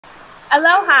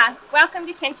Aloha! Welcome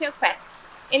to Kensho Quest.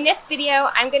 In this video,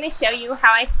 I'm going to show you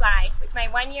how I fly with my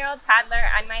 1-year-old toddler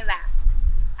on my lap.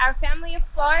 Our family of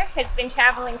 4 has been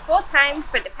traveling full-time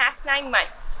for the past 9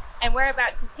 months, and we're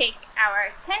about to take our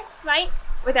 10th flight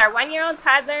with our 1-year-old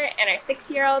toddler and our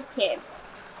 6-year-old kid.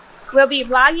 We'll be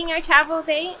vlogging our travel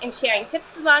day and sharing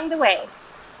tips along the way.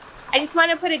 I just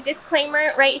want to put a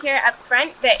disclaimer right here up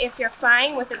front that if you're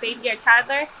flying with a baby or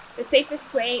toddler, the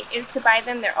safest way is to buy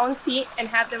them their own seat and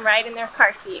have them ride in their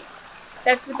car seat.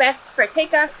 That's the best for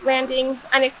takeoff, landing,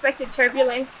 unexpected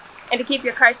turbulence, and to keep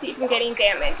your car seat from getting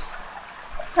damaged.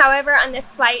 However, on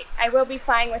this flight, I will be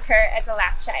flying with her as a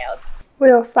lap child. We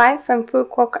will fly from Phu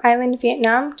Quoc Island,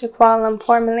 Vietnam to Kuala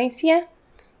Lumpur, Malaysia.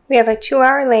 We have a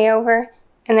 2-hour layover,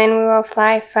 and then we will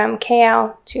fly from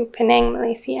KL to Penang,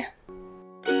 Malaysia.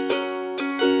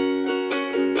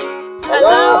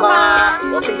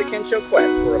 Aloha! Welcome to Kensho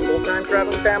Quest. We're a full-time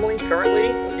traveling family currently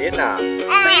in Vietnam.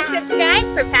 Please subscribe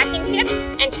for packing tips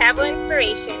and travel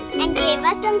inspiration. And give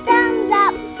us some thumbs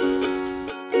up.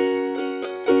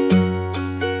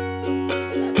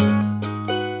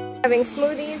 Having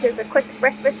smoothies is a quick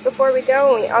breakfast before we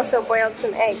go, and we also boiled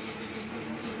some eggs.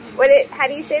 How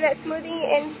do you say that smoothie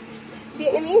in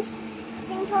Vietnamese?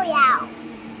 Xin Tho Yao.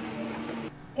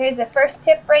 Here's the first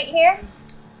tip right here.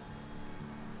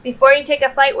 Before you take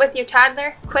a flight with your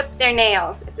toddler, clip their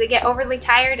nails. If they get overly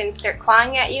tired and start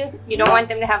clawing at you, you don't want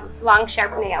them to have long,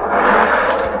 sharp nails.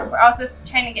 We're also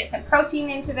trying to get some protein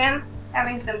into them,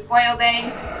 having some boiled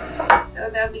eggs,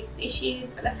 so they'll be satiated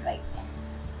for the flight.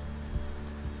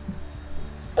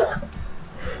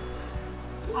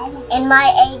 And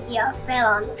my egg yolk fell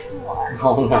on the floor.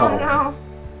 Oh no. Oh no.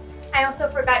 I also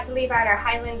forgot to leave out our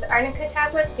Highlands Arnica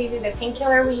tablets. These are the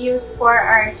painkiller we use for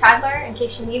our toddler in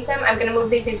case she needs them. I'm going to move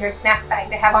these into her snack bag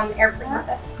to have on the airplane with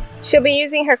us. She'll be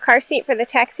using her car seat for the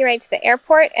taxi ride to the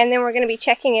airport, and then we're going to be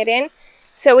checking it in.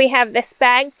 So we have this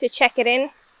bag to check it in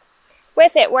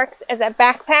with. It works as a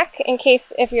backpack in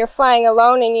case if you're flying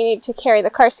alone and you need to carry the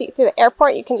car seat through the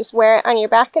airport, you can just wear it on your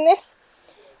back in this.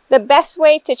 The best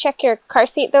way to check your car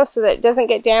seat though so that it doesn't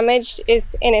get damaged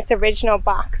is in its original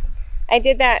box. I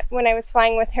did that when I was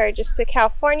flying with her just to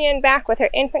California and back with her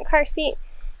infant car seat.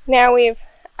 Now we've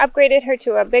upgraded her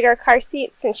to a bigger car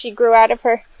seat since she grew out of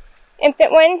her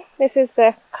infant one. This is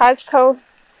the Costco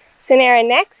Sonera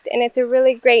Next, and it's a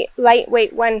really great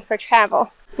lightweight one for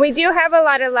travel. We do have a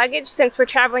lot of luggage since we're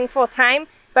traveling full time,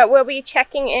 but we'll be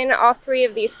checking in all 3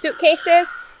 of these suitcases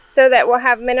so that we'll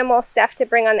have minimal stuff to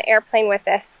bring on the airplane with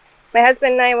us. My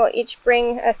husband and I will each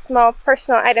bring a small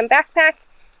personal item backpack,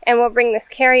 and we'll bring this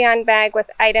carry-on bag with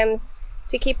items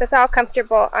to keep us all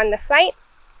comfortable on the flight.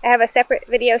 I have a separate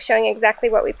video showing exactly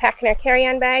what we pack in our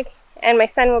carry-on bag, and my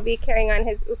son will be carrying on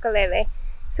his ukulele.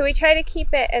 So we try to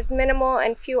keep it as minimal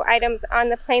and few items on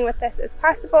the plane with us as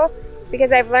possible,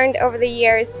 because I've learned over the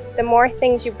years, the more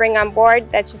things you bring on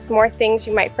board, that's just more things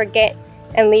you might forget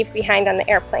and leave behind on the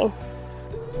airplane.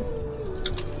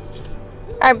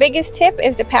 Our biggest tip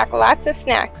is to pack lots of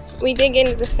snacks. We dig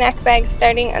into the snack bag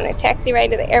starting on the taxi ride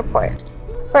to the airport.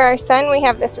 For our son, we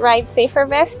have this Ride Safer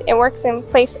vest. It works in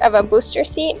place of a booster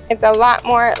seat. It's a lot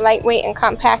more lightweight and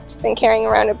compact than carrying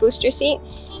around a booster seat.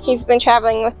 He's been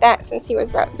traveling with that since he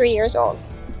was about 3 years old.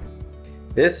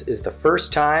 This is the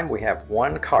first time we have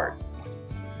 1 cart.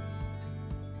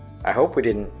 I hope we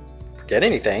didn't forget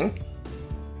anything.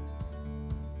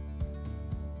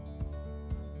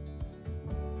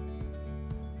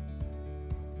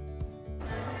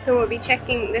 So we'll be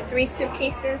checking the 3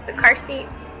 suitcases, the car seat.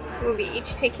 We'll be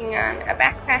each taking on a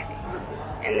backpack,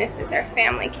 and this is our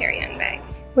family carry-on bag.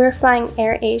 We're flying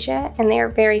Air Asia, and they are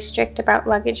very strict about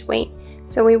luggage weight,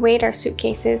 so we weighed our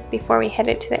suitcases before we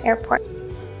headed to the airport.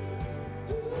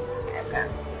 I've got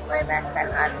my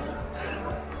backpack on me.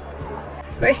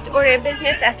 First order of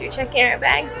business after checking our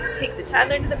bags is take the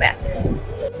toddler to the bathroom.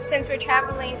 Since we're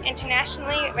traveling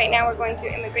internationally, right now we're going through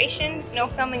immigration. No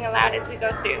filming allowed as we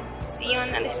go through. See you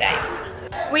on the other side.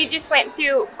 We just went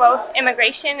through both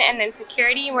immigration and then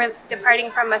security. We're departing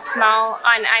from a small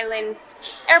on-island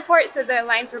airport, so the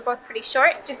lines were both pretty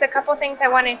short. Just a couple things I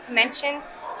wanted to mention.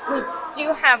 We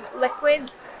do have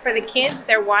liquids for the kids.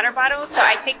 They're water bottles, so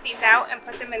I take these out and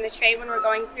put them in the tray when we're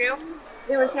going through.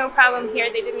 There was no problem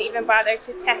here. They didn't even bother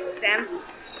to test them.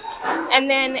 And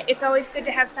then it's always good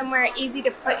to have somewhere easy to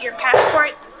put your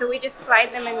passports, so we just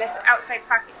slide them in this outside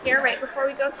pocket here right before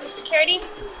we go through security.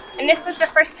 And this was the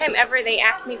first time ever they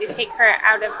asked me to take her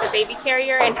out of the baby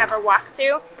carrier and have her walk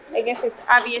through. I guess it's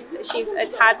obvious that she's a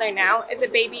toddler now. As a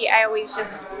baby, I always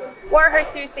just wore her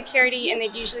through security, and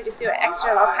they'd usually just do an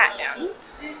extra little pat down.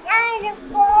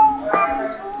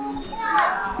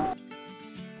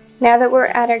 Now that we're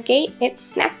at our gate, it's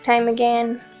snack time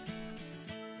again.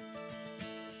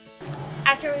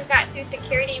 After we got through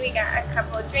security, we got a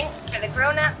couple of drinks for the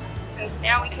grown-ups, since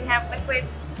now we can have liquids.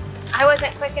 I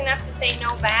wasn't quick enough to say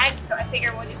no bag, so I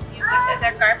figured we'll just use this as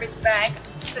our garbage bag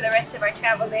for the rest of our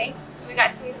travel day. We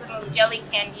got some of these little jelly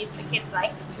candies the kids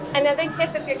like. Another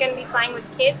tip if you're going to be flying with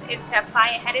kids is to apply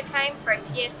ahead of time for a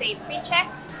TSA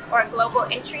pre-check or a global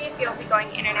entry if you'll be going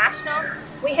international.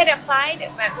 We had applied,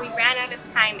 but we ran out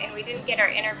of time and we didn't get our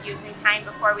interviews in time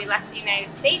before we left the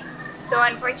United States. So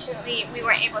unfortunately, we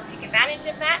weren't able to take advantage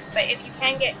of that. But if you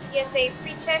can get TSA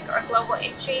pre-check or global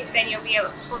entry, then you'll be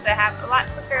able to have a lot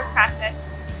quicker process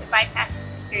to bypass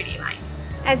the security line.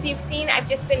 As you've seen, I've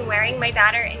just been wearing my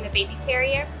daughter in the baby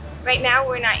carrier. Right now,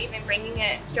 we're not even bringing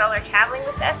a stroller traveling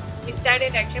with us. We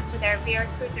started our trip with our VR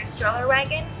Cruiser stroller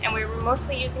wagon, and we were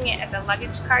mostly using it as a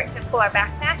luggage cart to pull our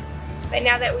backpacks. But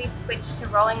now that we switched to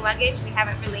rolling luggage, we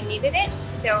haven't really needed it,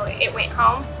 so it went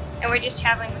home, and we're just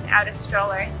traveling without a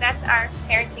stroller. That's our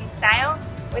parenting style.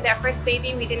 With our first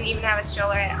baby, we didn't even have a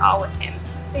stroller at all with him.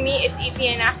 To me, it's easy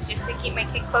enough just to keep my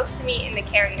kid close to me in the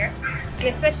carrier. And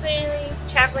especially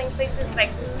traveling places like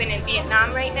we've been in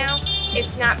Vietnam right now,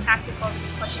 it's not practical to be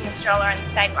pushing a stroller on the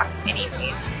sidewalks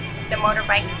anyways. The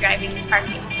motorbikes driving and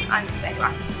parking on the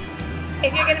sidewalks.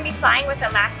 If you're going to be flying with a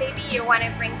lap baby, you'll want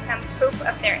to bring some proof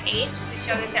of their age to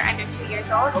show that they're under 2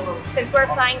 years old. Since we're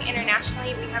flying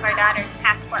internationally, we have our daughter's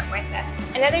passport with us.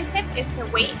 Another tip is to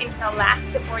wait until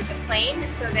last to board the plane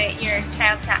so that your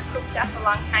child's not cooped up a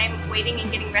long time waiting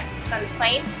and getting restless on the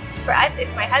plane. For us,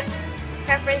 it's my husband's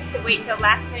preference to wait till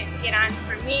last minute to get on.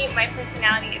 For me, my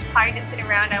personality is hard to sit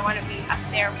around. I want to be up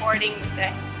there boarding with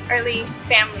the early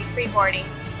family pre-boarding.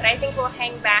 But I think we'll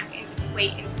hang back and just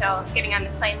wait until getting on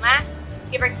the plane last.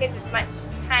 Give our kids as much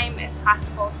time as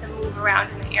possible to move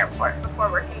around in the airport before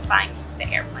we're confined to the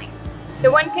airplane.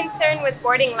 The one concern with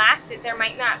boarding last is there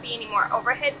might not be any more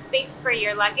overhead space for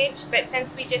your luggage, but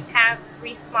since we just have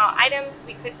 3 small items,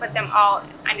 we could put them all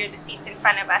under the seats in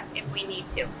front of us if we need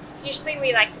to. Usually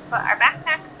we like to put our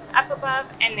backpacks up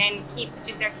above and then keep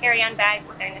just our carry-on bag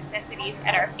with our necessities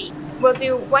at our feet. We'll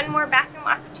do one more bathroom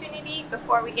opportunity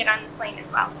before we get on the plane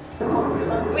as well.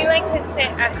 We like to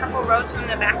sit a couple rows from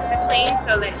the back of the plane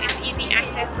so that it's easy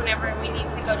access whenever we need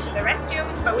to go to the restroom,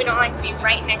 but we don't like to be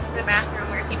right next to the bathroom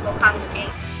where people congregate.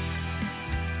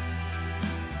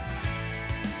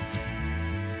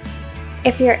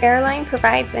 If your airline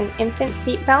provides an infant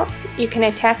seatbelt, you can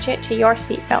attach it to your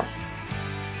seatbelt.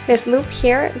 This loop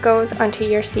here goes onto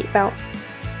your seatbelt.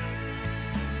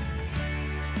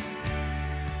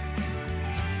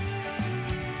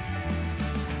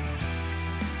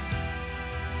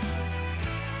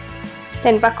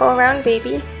 Then buckle around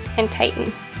baby and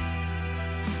tighten.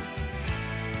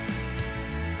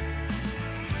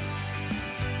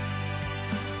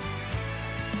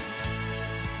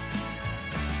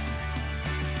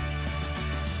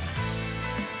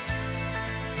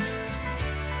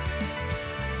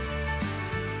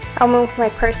 I'll move my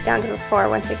purse down to the floor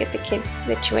once I get the kids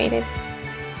situated.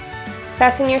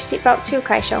 Fasten your seatbelt too,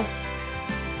 Kaisho.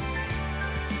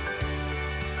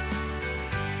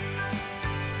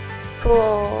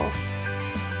 Cool.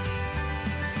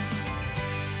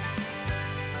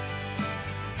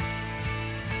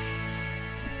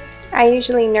 I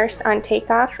usually nurse on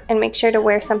takeoff and make sure to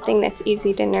wear something that's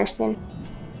easy to nurse in.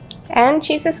 And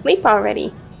she's asleep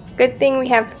already. Good thing we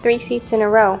have 3 seats in a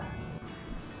row.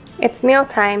 It's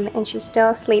mealtime and she's still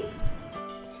asleep.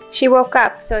 She woke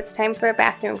up, so it's time for a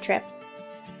bathroom trip.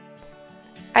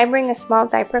 I bring a small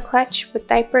diaper clutch with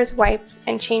diapers, wipes,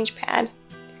 and change pad.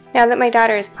 Now that my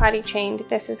daughter is potty trained,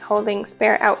 this is holding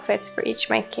spare outfits for each of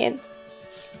my kids.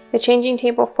 The changing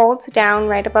table folds down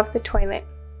right above the toilet.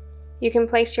 You can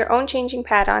place your own changing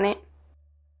pad on it.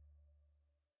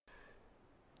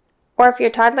 Or if your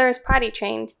toddler is potty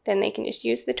trained, then they can just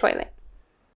use the toilet.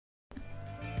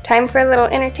 Time for a little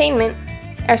entertainment.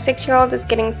 Our 6-year-old is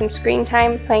getting some screen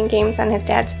time playing games on his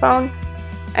dad's phone.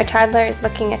 Our toddler is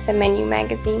looking at the menu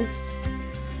magazine.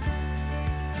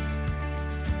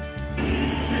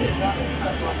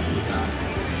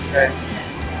 Okay.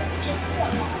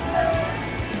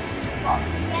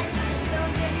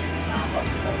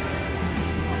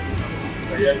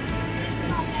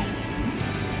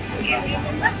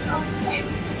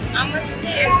 Almost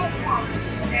there.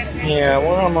 Yeah,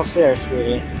 we're almost there,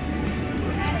 sweetie.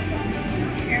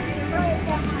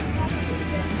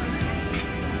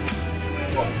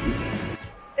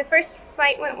 The first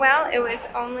flight went well. It was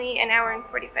only an hour and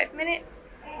 45 minutes.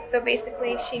 So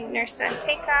basically she nursed on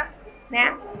takeoff,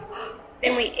 napped.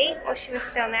 Then we ate while she was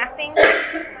still napping.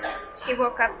 She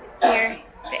woke up near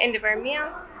the end of our meal.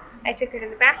 I took her to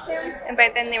the bathroom, and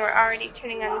by then they were already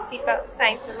turning on the seatbelt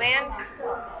sign to land.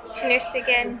 She nursed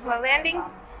again while landing.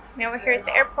 Now we're here at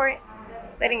the airport,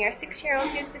 letting our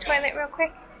 6-year-old use the toilet real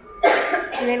quick.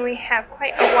 And then we have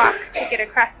quite a walk to get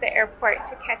across the airport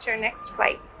to catch our next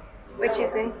flight, which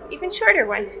is an even shorter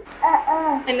one.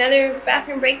 Another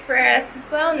bathroom break for us as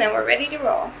well, and then we're ready to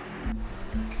roll.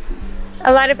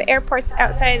 A lot of airports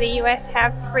outside of the US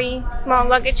have free small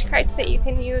luggage carts that you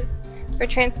can use for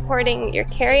transporting your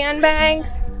carry-on bags.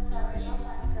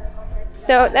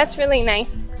 So that's really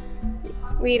nice.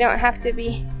 We don't have to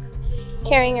be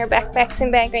carrying our backpacks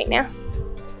and bag right now.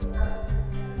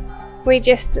 We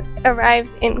just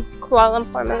arrived in Kuala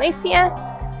Lumpur, Malaysia,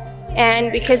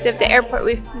 and because of the airport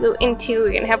we flew into,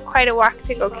 we're gonna have quite a walk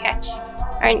to go catch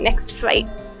our next flight,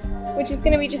 which is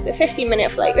gonna be just a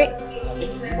 50-minute flight, right? I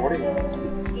think it's 40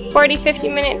 minutes. 50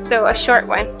 minutes, so a short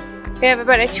one. We have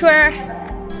about a 2-hour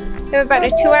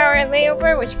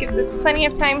layover, which gives us plenty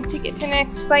of time to get to the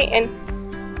next flight and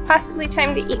possibly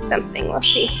time to eat something. We'll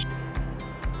see.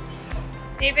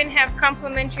 They even have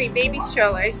complimentary baby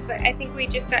strollers, but I think we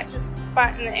just got to a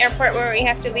spot in the airport where we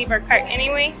have to leave our cart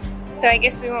anyway, so I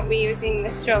guess we won't be using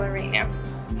the stroller right now.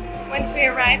 Once we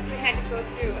arrived, we had to go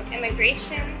through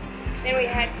immigration, then we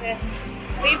had to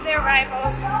leave the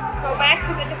arrivals, go back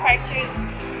to the departures,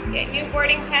 get new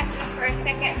boarding passes for our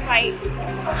second flight,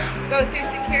 go through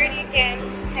security again,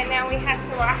 and now we have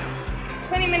to walk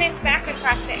 20 minutes back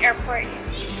across the airport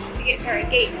to get to our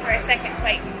gate for our second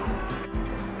flight.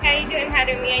 How you doing,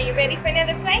 Harumi? Are you ready for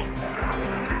another flight?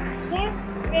 Yeah?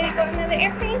 Ready to go on another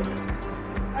airplane?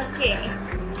 Okay.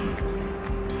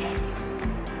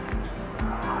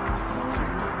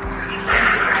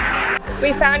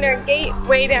 We found our gate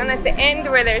way down at the end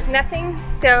where there's nothing,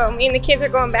 so me and the kids are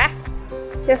going back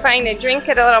to find a drink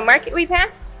at a little market we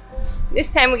passed.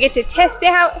 This time we get to test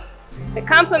out the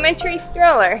complimentary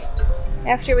stroller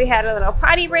after we had a little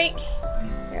potty break.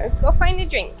 Now let's go find a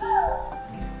drink.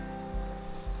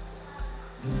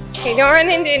 Okay, don't run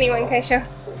into anyone, Kaisho.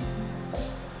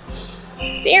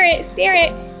 Steer it, steer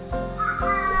it.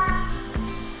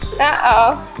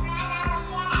 Uh-oh.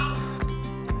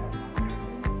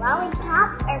 Lollipops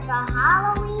are for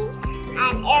Halloween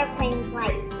and airplane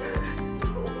flights.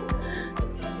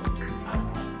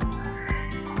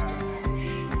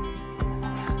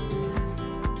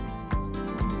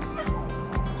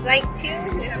 Flight 2,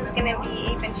 this is going to be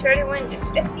an even shorter one,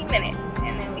 just 50 minutes,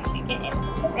 and then we should get into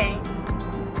Penang.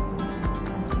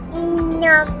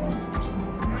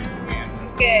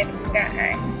 Good, we got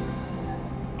our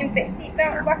infant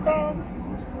seatbelt buckled,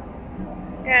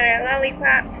 got our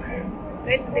lollipops,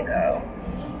 good to go.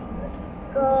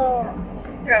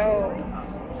 Go.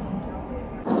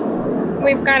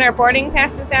 We've got our boarding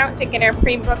passes out to get our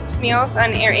pre-booked meals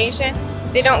on AirAsia.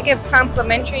 They don't give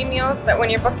complimentary meals, but when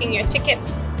you're booking your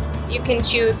tickets, you can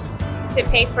choose to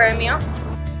pay for a meal.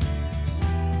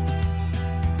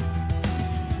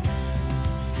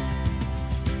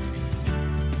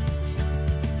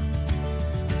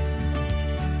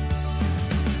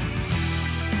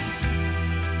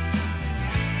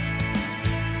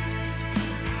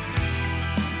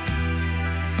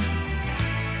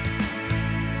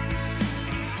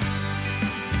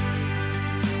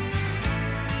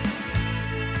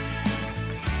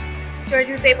 George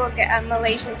was able to get a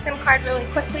Malaysian SIM card really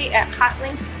quickly at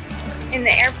Hotlink in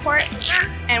the airport,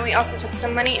 and we also took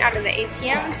some money out of the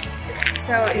ATM.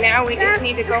 So now we just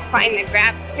need to go find the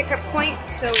Grab pickup point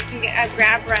so we can get a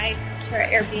Grab ride to our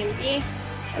Airbnb.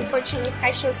 Unfortunately,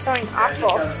 Kaisho's feeling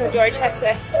awful, so George has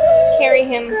to carry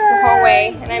him the whole way,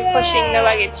 and I'm pushing the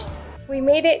luggage. We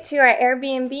made it to our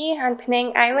Airbnb on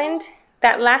Penang Island.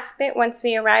 That last bit, once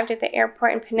we arrived at the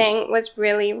airport in Penang, was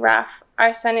really rough.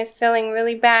 Our son is feeling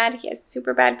really bad. He has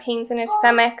super bad pains in his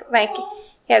stomach, like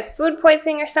he has food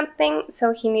poisoning or something,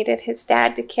 so he needed his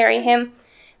dad to carry him.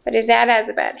 But his dad has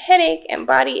a bad headache and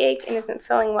body ache and isn't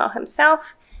feeling well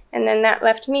himself. And then that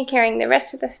left me carrying the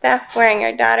rest of the stuff, wearing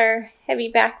our daughter,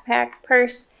 heavy backpack,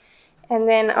 purse, and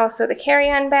then also the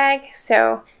carry-on bag.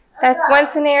 So that's one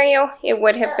scenario. It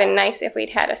would have been nice if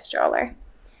we'd had a stroller.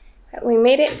 We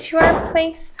made it to our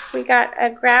place. We got a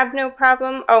Grab, no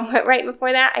problem. Oh, but right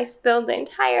before that, I spilled the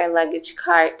entire luggage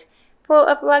cart full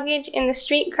of luggage in the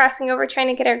street, crossing over trying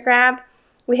to get our Grab.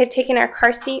 We had taken our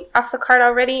car seat off the cart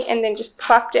already and then just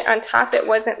plopped it on top. It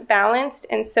wasn't balanced,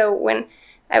 and so when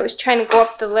I was trying to go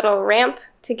up the little ramp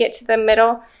to get to the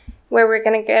middle where we're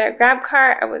going to get our Grab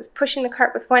cart, I was pushing the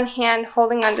cart with one hand,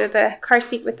 holding onto the car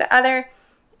seat with the other,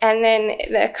 and then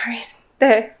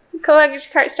the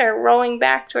luggage cart started rolling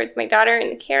back towards my daughter in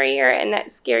the carrier, and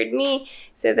that scared me.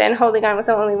 So then holding on with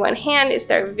only one hand, it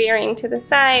started veering to the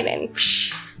side and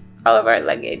all of our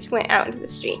luggage went out into the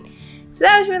street. So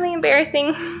that was really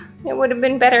embarrassing. It would have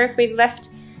been better if we'd left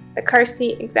the car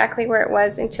seat exactly where it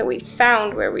was until we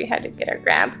found where we had to get our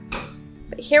grab.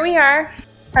 But here we are.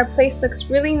 Our place looks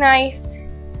really nice.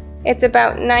 It's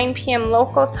about 9 p.m.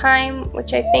 local time,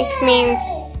 which I think means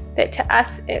that to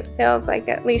us it feels like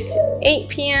at least 8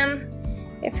 p.m.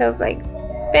 It feels like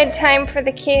bedtime for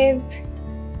the kids.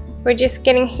 We're just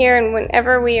getting here, and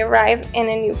whenever we arrive in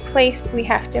a new place, we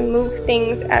have to move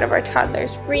things out of our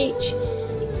toddler's reach.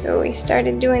 So we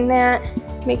started doing that,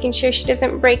 making sure she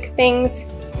doesn't break things.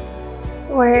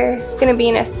 We're gonna be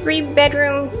in a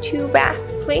 3-bedroom,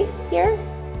 2-bath place here.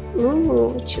 Ooh,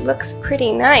 which looks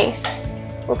pretty nice.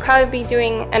 We'll probably be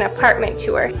doing an apartment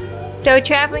tour. So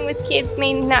traveling with kids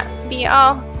may not be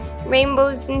all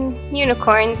rainbows and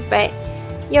unicorns, but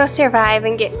you'll survive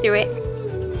and get through it.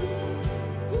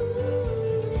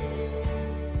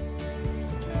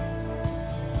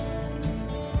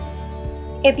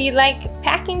 If you like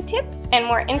packing tips and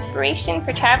more inspiration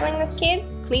for traveling with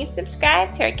kids, please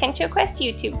subscribe to our Kensho Quest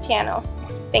YouTube channel.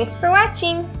 Thanks for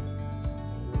watching!